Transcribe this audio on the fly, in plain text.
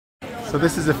So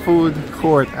this is a food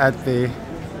court at the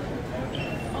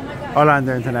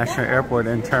Orlando International Airport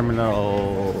in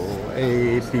Terminal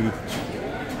AB.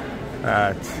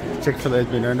 Chick-fil-A has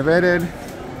been renovated.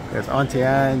 There's Auntie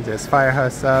Anne's, there's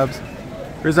Firehouse Subs.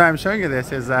 The reason I'm showing you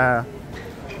this is my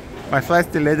flight's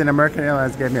delayed and American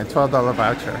Airlines gave me a $12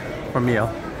 voucher for meal.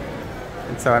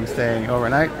 And so I'm staying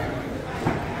overnight.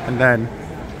 And then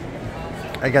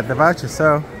I get the voucher.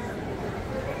 So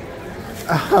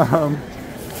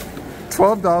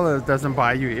 $12 doesn't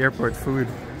buy you airport food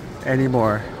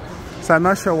anymore. So I'm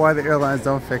not sure why the airlines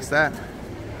don't fix that.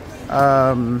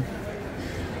 I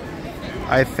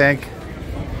think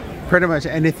pretty much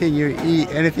anything you eat,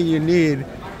 anything you need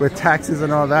with taxes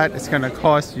and all that, it's gonna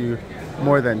cost you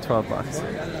more than 12 bucks.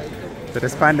 So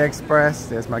there's Panda Express,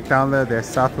 there's McDonald's, there's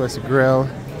Southwest Grill,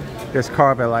 there's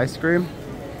Carvel ice cream.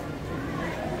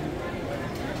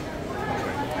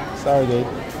 Sorry, dude.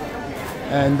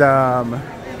 And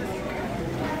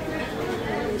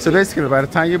so basically by the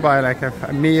time you buy like a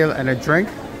meal and a drink,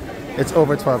 it's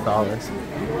over $12.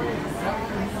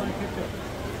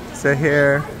 So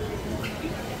here,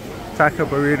 taco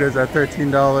burritos are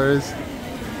 $13.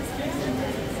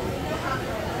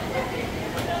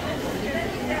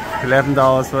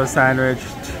 $11 for a sandwich,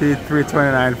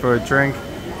 $3.29 for a drink.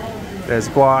 There's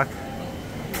guac.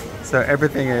 So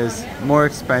everything is more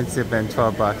expensive than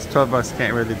 12 bucks. 12 bucks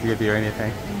can't really give you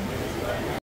anything.